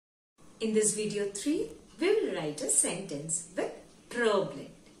In this video 3, we will write a sentence with problem.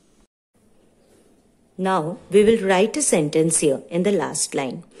 Now we will write a sentence here in the last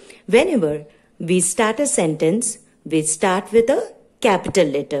line. Whenever we start a sentence, we start with a capital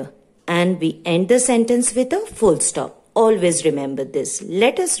letter and we end the sentence with a full stop. Always remember this.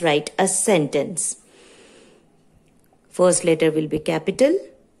 Let us write a sentence. First letter will be capital.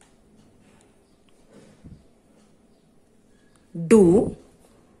 Do.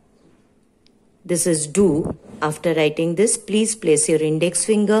 This is do. After writing this, please place your index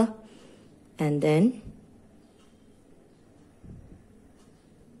finger and then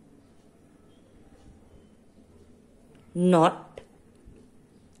not.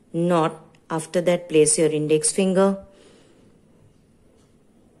 Not. After that, place your index finger.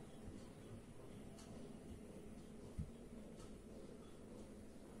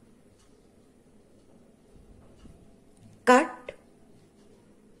 Cut.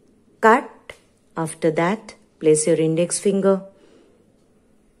 Cut. After that, place your index finger.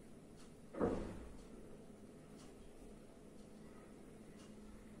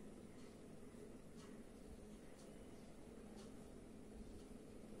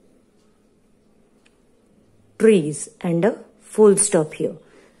 Trees and a full stop here.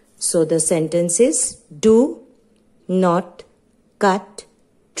 So the sentence is do not cut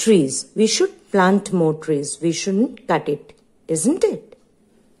trees. We should plant more trees. We shouldn't cut it, isn't it?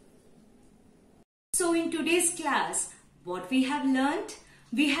 So in today's class, what we have learnt?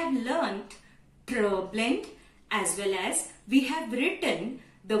 We have learnt problem as well as we have written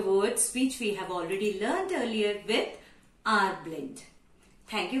the words which we have already learnt earlier with are blend.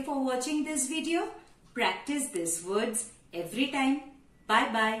 Thank you for watching this video. Practice these words every time. Bye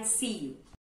bye. See you.